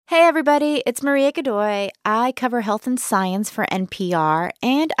Hey everybody, it's Maria Godoy. I cover health and science for NPR,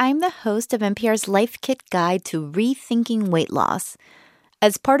 and I'm the host of NPR's Life Kit Guide to Rethinking Weight Loss.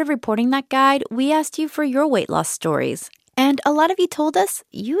 As part of reporting that guide, we asked you for your weight loss stories, and a lot of you told us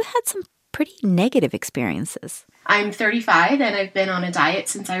you had some pretty negative experiences. I'm 35 and I've been on a diet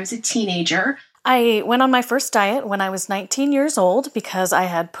since I was a teenager. I went on my first diet when I was 19 years old because I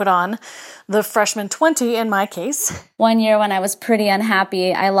had put on the freshman 20 in my case. One year when I was pretty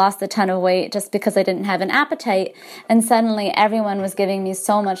unhappy, I lost a ton of weight just because I didn't have an appetite. And suddenly everyone was giving me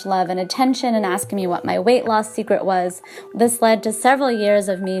so much love and attention and asking me what my weight loss secret was. This led to several years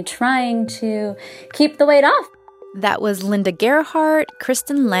of me trying to keep the weight off. That was Linda Gerhardt,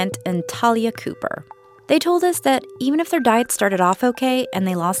 Kristen Lent, and Talia Cooper. They told us that even if their diet started off okay and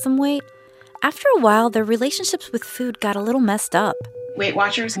they lost some weight, after a while, their relationships with food got a little messed up. Weight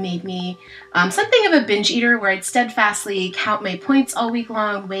Watchers made me something of a binge eater where I'd steadfastly count my points all week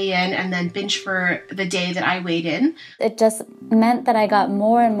long, weigh in, and then binge for the day that I weighed in. It just meant that I got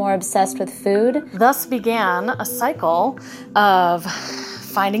more and more obsessed with food. Thus began a cycle of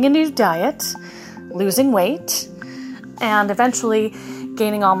finding a new diet, losing weight, and eventually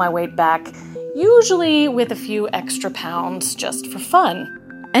gaining all my weight back, usually with a few extra pounds just for fun.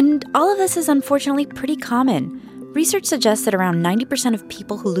 And all of this is unfortunately pretty common. Research suggests that around 90% of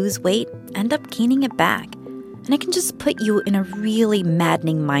people who lose weight end up gaining it back. And it can just put you in a really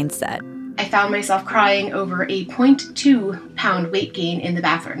maddening mindset. I found myself crying over a 0.2 pound weight gain in the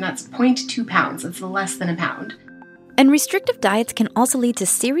bathroom. That's 0.2 pounds. That's less than a pound. And restrictive diets can also lead to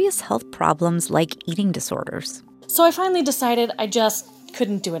serious health problems like eating disorders. So I finally decided I just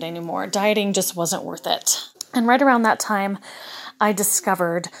couldn't do it anymore. Dieting just wasn't worth it. And right around that time, I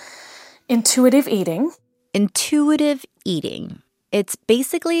discovered intuitive eating. Intuitive eating. It's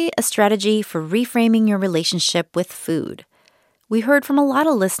basically a strategy for reframing your relationship with food. We heard from a lot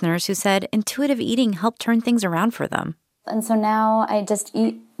of listeners who said intuitive eating helped turn things around for them. And so now I just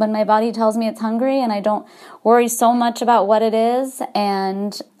eat when my body tells me it's hungry, and I don't worry so much about what it is,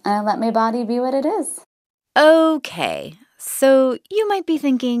 and I let my body be what it is. Okay, so you might be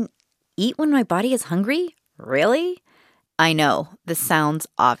thinking, eat when my body is hungry? Really? I know, this sounds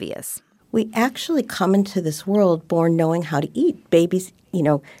obvious. We actually come into this world born knowing how to eat. Babies,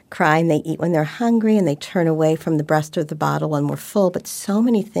 cry and they eat when they're hungry and they turn away from the breast or the bottle when we're full. But so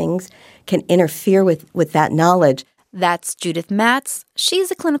many things can interfere with that knowledge. That's Judith Matz.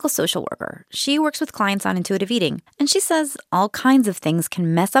 She's a clinical social worker. She works with clients on intuitive eating. And she says all kinds of things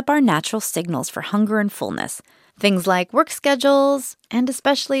can mess up our natural signals for hunger and fullness. Things like work schedules and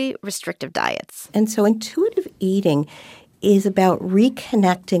especially restrictive diets. And so intuitive eating is about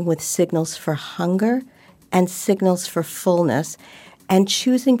reconnecting with signals for hunger and signals for fullness and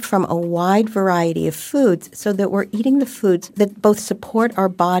choosing from a wide variety of foods so that we're eating the foods that both support our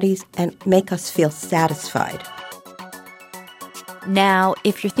bodies and make us feel satisfied. Now,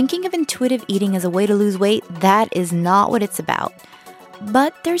 if you're thinking of intuitive eating as a way to lose weight, that is not what it's about.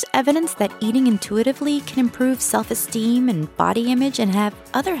 But there's evidence that eating intuitively can improve self-esteem and body image and have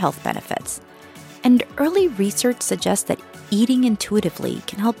other health benefits. And early research suggests that eating intuitively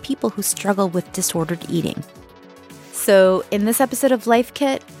can help people who struggle with disordered eating. So in this episode of Life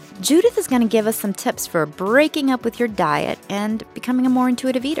Kit, Judith is going to give us some tips for breaking up with your diet and becoming a more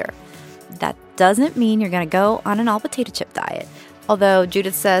intuitive eater. That doesn't mean you're going to go on an all-potato chip diet, although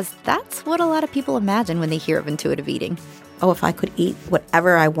Judith says that's what a lot of people imagine when they hear of intuitive eating. Oh, if I could eat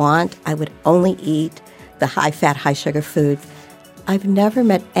whatever I want, I would only eat the high-fat, high-sugar foods. I've never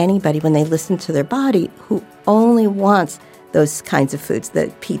met anybody when they listen to their body who only wants those kinds of foods,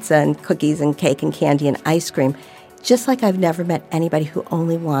 the pizza and cookies and cake and candy and ice cream, just like I've never met anybody who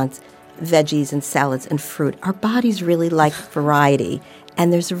only wants veggies and salads and fruit. Our bodies really like variety,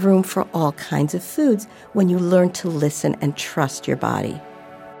 and there's room for all kinds of foods when you learn to listen and trust your body.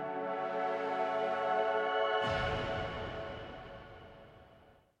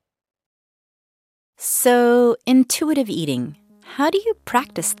 So, intuitive eating. How do you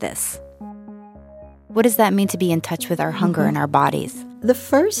practice this? What does that mean to be in touch with our hunger and our bodies? The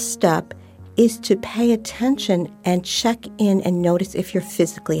first step is to pay attention and check in and notice if you're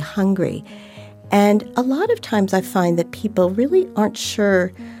physically hungry. And a lot of times I find that people really aren't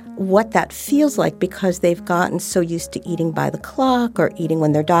sure what that feels like because they've gotten so used to eating by the clock or eating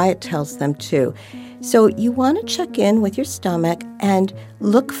when their diet tells them to. So you want to check in with your stomach and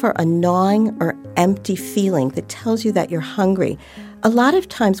look for a gnawing or empty feeling that tells you that you're hungry. A lot of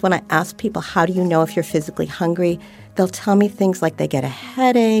times when I ask people, how do you know if you're physically hungry, they'll tell me things like they get a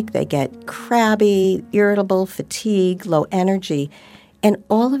headache, they get crabby, irritable, fatigue, low energy. And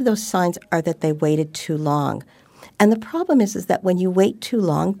all of those signs are that they waited too long. And the problem is that when you wait too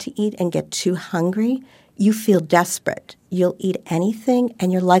long to eat and get too hungry, you feel desperate. You'll eat anything,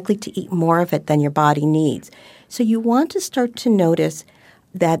 and you're likely to eat more of it than your body needs. So you want to start to notice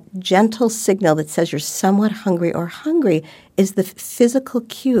that gentle signal that says you're somewhat hungry or hungry is the physical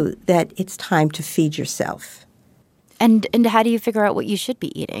cue that it's time to feed yourself. And how do you figure out what you should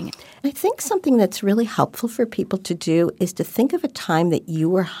be eating? I think something that's really helpful for people to do is to think of a time that you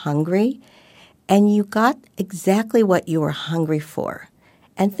were hungry and you got exactly what you were hungry for.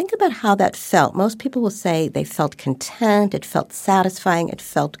 And think about how that felt. Most people will say they felt content, it felt satisfying, it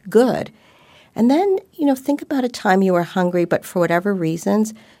felt good. And then, think about a time you were hungry, but for whatever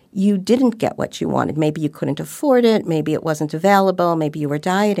reasons, you didn't get what you wanted. Maybe you couldn't afford it, maybe it wasn't available, maybe you were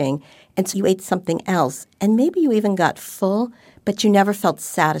dieting, and so you ate something else. And maybe you even got full, but you never felt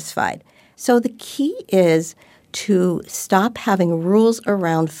satisfied. So the key is to stop having rules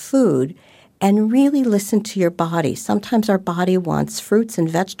around food and really listen to your body. Sometimes our body wants fruits and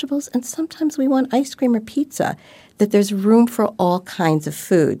vegetables, and sometimes we want ice cream or pizza, that there's room for all kinds of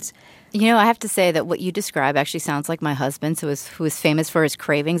foods. I have to say that what you describe actually sounds like my husband, who is famous for his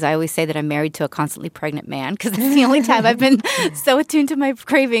cravings. I always say that I'm married to a constantly pregnant man because it's the only time I've been so attuned to my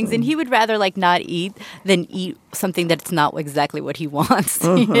cravings. And he would rather not eat than eat something that's not exactly what he wants.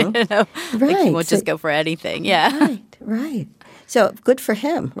 Mm-hmm. Right. He won't just go for anything. Yeah. Right. So good for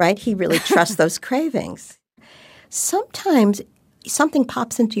him, right? He really trusts those cravings. Sometimes something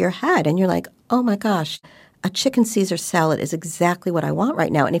pops into your head and you're like, oh my gosh, a chicken Caesar salad is exactly what I want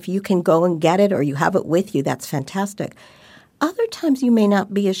right now. And if you can go and get it or you have it with you, that's fantastic. Other times you may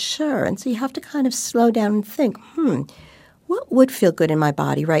not be as sure. And so you have to kind of slow down and think, what would feel good in my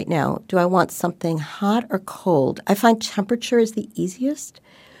body right now? Do I want something hot or cold? I find temperature is the easiest.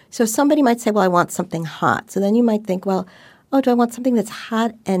 So somebody might say, well, I want something hot. So then you might think, well, do I want something that's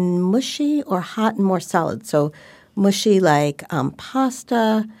hot and mushy or hot and more solid? So mushy like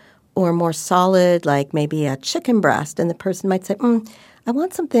pasta, or more solid like maybe a chicken breast. And the person might say, I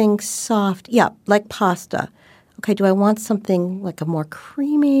want something soft. Yeah, like pasta. Okay, do I want something like a more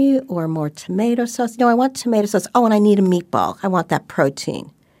creamy or more tomato sauce? No, I want tomato sauce. Oh, and I need a meatball. I want that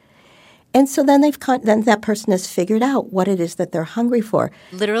protein. And so then then that person has figured out what it is that they're hungry for.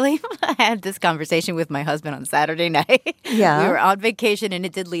 Literally, I had this conversation with my husband on Saturday night. Yeah. We were on vacation, and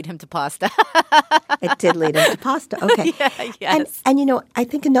it did lead him to pasta. It did lead him to pasta. Okay. Yeah, yes. And I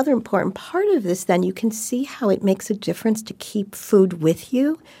think another important part of this, then, you can see how it makes a difference to keep food with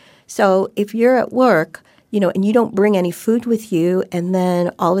you. So if you're at work, and you don't bring any food with you, and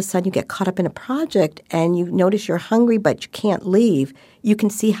then all of a sudden you get caught up in a project and you notice you're hungry but you can't leave, you can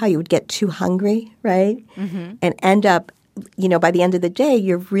see how you would get too hungry, right? Mm-hmm. And end up, by the end of the day,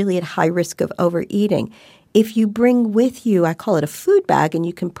 you're really at high risk of overeating. If you bring with you, I call it a food bag, and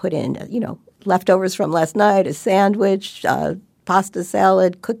you can put in, leftovers from last night, a sandwich, pasta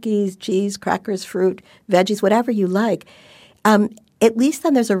salad, cookies, cheese, crackers, fruit, veggies, whatever you like, at least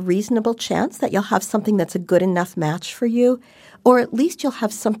then there's a reasonable chance that you'll have something that's a good enough match for you, or at least you'll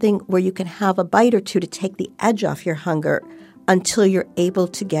have something where you can have a bite or two to take the edge off your hunger until you're able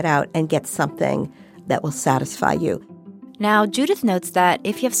to get out and get something that will satisfy you. Now, Judith notes that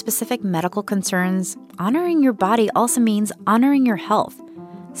if you have specific medical concerns, honoring your body also means honoring your health.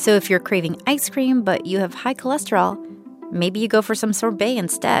 So if you're craving ice cream but you have high cholesterol, maybe you go for some sorbet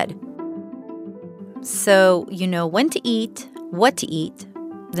instead. So you know when to eat, what to eat.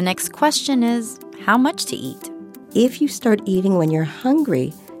 The next question is how much to eat. If you start eating when you're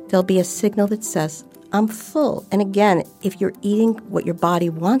hungry, there'll be a signal that says, I'm full. And again, if you're eating what your body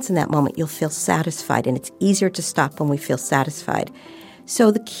wants in that moment, you'll feel satisfied. And it's easier to stop when we feel satisfied.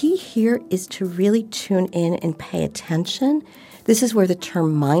 So the key here is to really tune in and pay attention. This is where the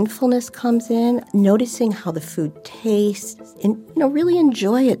term mindfulness comes in, noticing how the food tastes and, really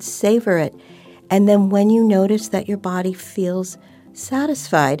enjoy it, savor it. And then when you notice that your body feels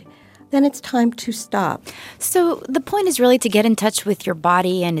satisfied, then it's time to stop. So the point is really to get in touch with your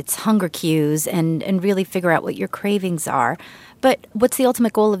body and its hunger cues and really figure out what your cravings are. But what's the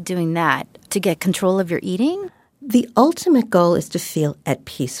ultimate goal of doing that? To get control of your eating? The ultimate goal is to feel at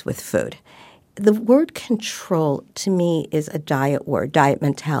peace with food. The word control, to me, is a diet word, diet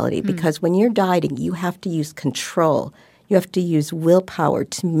mentality, because when you're dieting, you have to use control. You have to use willpower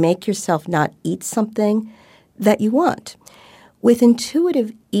to make yourself not eat something that you want. With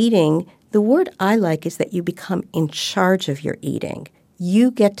intuitive eating, the word I like is that you become in charge of your eating. You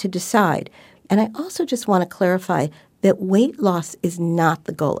get to decide. And I also just want to clarify that weight loss is not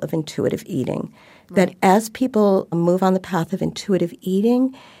the goal of intuitive eating. Right. That as people move on the path of intuitive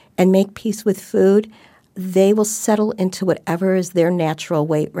eating and make peace with food, they will settle into whatever is their natural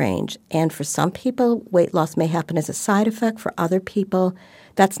weight range. And for some people, weight loss may happen as a side effect. For other people,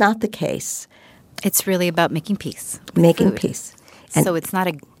 that's not the case. It's really about making peace. Making peace. And so it's not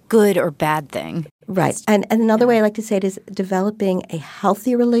a good or bad thing. Right. And another way I like to say it is developing a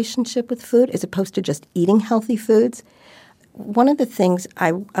healthy relationship with food as opposed to just eating healthy foods. One of the things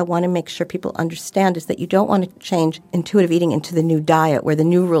I want to make sure people understand is that you don't want to change intuitive eating into the new diet where the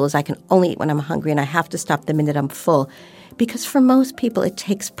new rule is I can only eat when I'm hungry and I have to stop the minute I'm full. Because for most people, it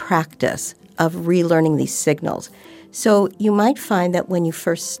takes practice of relearning these signals. So you might find that when you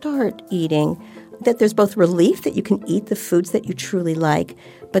first start eating, that there's both relief that you can eat the foods that you truly like,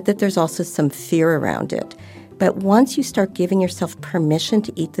 but that there's also some fear around it. But once you start giving yourself permission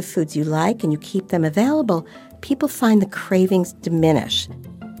to eat the foods you like and you keep them available, people find the cravings diminish.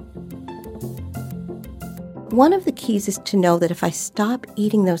 One of the keys is to know that if I stop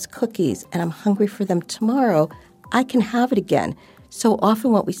eating those cookies and I'm hungry for them tomorrow, I can have it again. So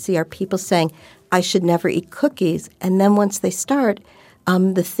often what we see are people saying, I should never eat cookies. And then once they start,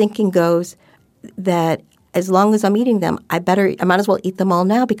 the thinking goes that as long as I'm eating them, I might as well eat them all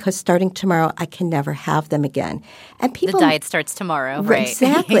now because starting tomorrow, I can never have them again. And people, the diet starts tomorrow, right?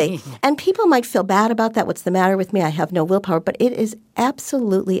 Exactly. And people might feel bad about that. What's the matter with me? I have no willpower. But it is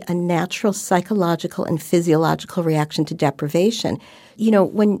absolutely a natural psychological and physiological reaction to deprivation. You know,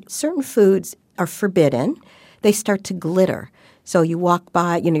 when certain foods are forbidden, they start to glitter. So you walk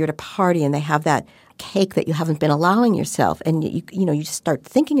by, you're at a party and they have that cake that you haven't been allowing yourself, and you just start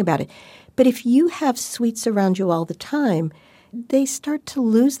thinking about it. But if you have sweets around you all the time, they start to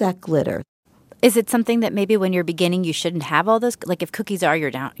lose that glitter. Is it something that maybe when you're beginning you shouldn't have all those? Like if cookies are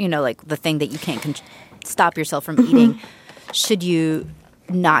your down, like the thing that you can't stop yourself from eating, should you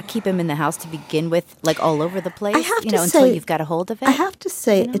not keep them in the house to begin with, like all over the place? Until you've got a hold of it? I have to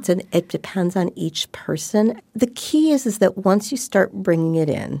say it depends on each person. The key is that once you start bringing it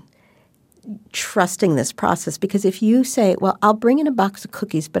in, trusting this process, because if you say, well, I'll bring in a box of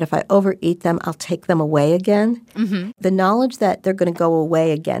cookies, but if I overeat them, I'll take them away again, the knowledge that they're going to go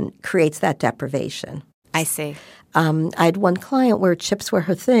away again creates that deprivation. I see. I had one client where chips were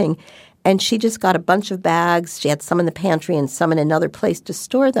her thing, and she just got a bunch of bags. She had some in the pantry and some in another place to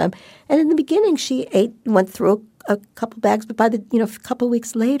store them. And in the beginning, she went through a couple bags, but by the a couple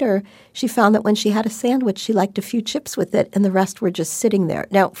weeks later, she found that when she had a sandwich, she liked a few chips with it, and the rest were just sitting there.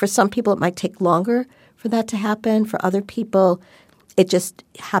 Now, for some people, it might take longer for that to happen. For other people, it just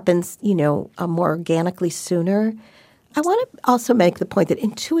happens, more organically sooner. I want to also make the point that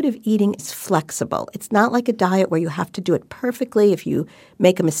intuitive eating is flexible. It's not like a diet where you have to do it perfectly. If you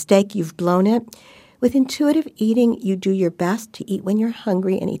make a mistake, you've blown it. With intuitive eating, you do your best to eat when you're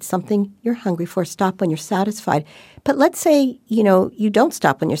hungry and eat something you're hungry for. Stop when you're satisfied. But let's say, you don't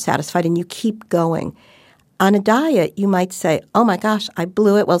stop when you're satisfied and you keep going. On a diet, you might say, oh my gosh, I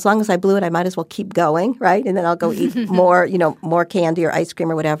blew it. Well, as long as I blew it, I might as well keep going, right? And then I'll go eat more candy or ice cream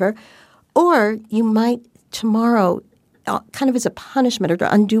or whatever. Or you might tomorrow, kind of as a punishment or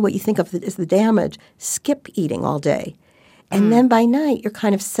to undo what you think of as the damage, skip eating all day. And then by night, you're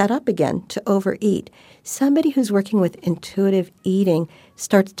kind of set up again to overeat. Somebody who's working with intuitive eating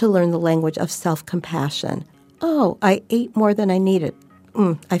starts to learn the language of self-compassion. Oh, I ate more than I needed.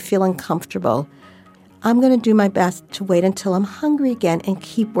 I feel uncomfortable. I'm going to do my best to wait until I'm hungry again and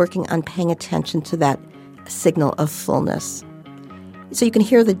keep working on paying attention to that signal of fullness. So you can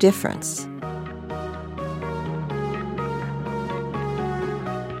hear the difference.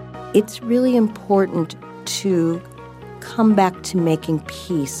 It's really important to come back to making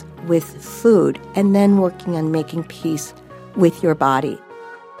peace with food and then working on making peace with your body.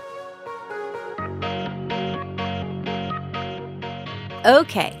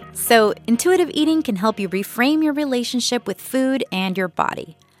 Okay, so intuitive eating can help you reframe your relationship with food and your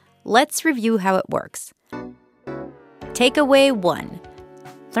body. Let's review how it works. Takeaway 1.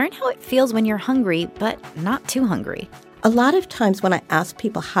 Learn how it feels when you're hungry, but not too hungry. A lot of times when I ask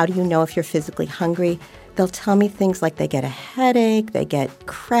people, how do you know if you're physically hungry? They'll tell me things like they get a headache, they get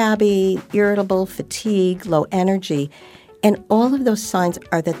crabby, irritable, fatigue, low energy. And all of those signs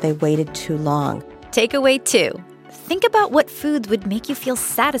are that they waited too long. Takeaway 2. Think about what foods would make you feel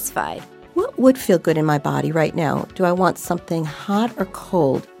satisfied. What would feel good in my body right now? Do I want something hot or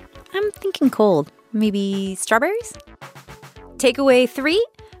cold? I'm thinking cold. Maybe strawberries? Takeaway 3.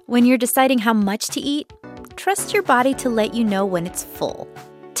 When you're deciding how much to eat, trust your body to let you know when it's full.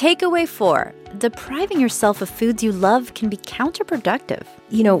 Takeaway 4. Depriving yourself of foods you love can be counterproductive.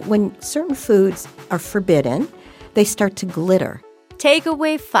 When certain foods are forbidden, they start to glitter.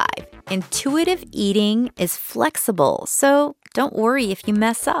 Takeaway 5. Intuitive eating is flexible, so don't worry if you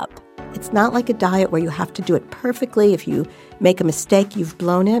mess up. It's not like a diet where you have to do it perfectly. If you make a mistake, you've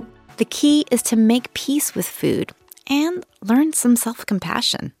blown it. The key is to make peace with food and learn some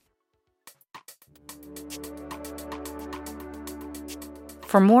self-compassion.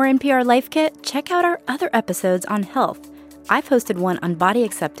 For more NPR Life Kit, check out our other episodes on health. I've hosted one on body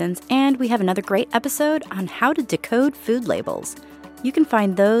acceptance, and we have another great episode on how to decode food labels. You can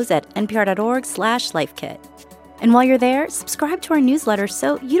find those at npr.org/lifekit. And while you're there, subscribe to our newsletter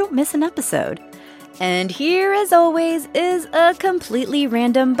so you don't miss an episode. And here, as always, is a completely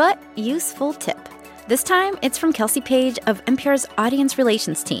random but useful tip. This time, it's from Kelsey Page of NPR's Audience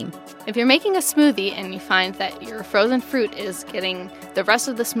Relations team. If you're making a smoothie and you find that your frozen fruit is getting the rest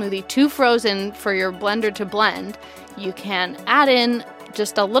of the smoothie too frozen for your blender to blend, you can add in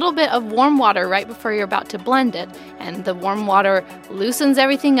just a little bit of warm water right before you're about to blend it. And the warm water loosens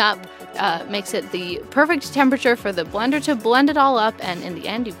everything up, makes it the perfect temperature for the blender to blend it all up. And in the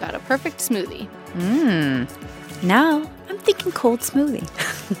end, you've got a perfect smoothie. Now I'm thinking cold smoothie.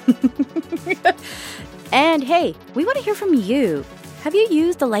 And hey, we want to hear from you. Have you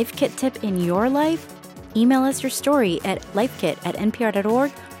used the Life Kit tip in your life? Email us your story at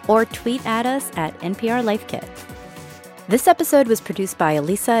lifekit@npr.org or tweet at us at NPRLifeKit. This episode was produced by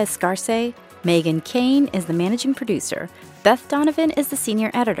Elisa Escarce. Megan Kane is the managing producer. Beth Donovan is the senior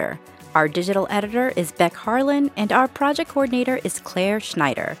editor. Our digital editor is Beck Harlan, and our project coordinator is Claire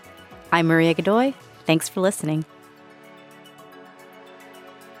Schneider. I'm Maria Godoy. Thanks for listening.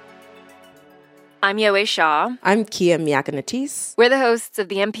 I'm Yowei Shaw. I'm Kia Miakanatis. We're the hosts of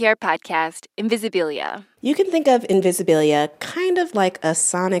the NPR podcast, Invisibilia. You can think of Invisibilia kind of like a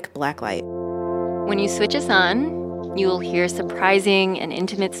sonic blacklight. When you switch us on, you will hear surprising and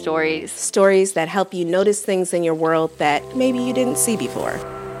intimate stories. Stories that help you notice things in your world that maybe you didn't see before.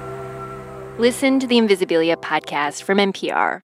 Listen to the Invisibilia podcast from NPR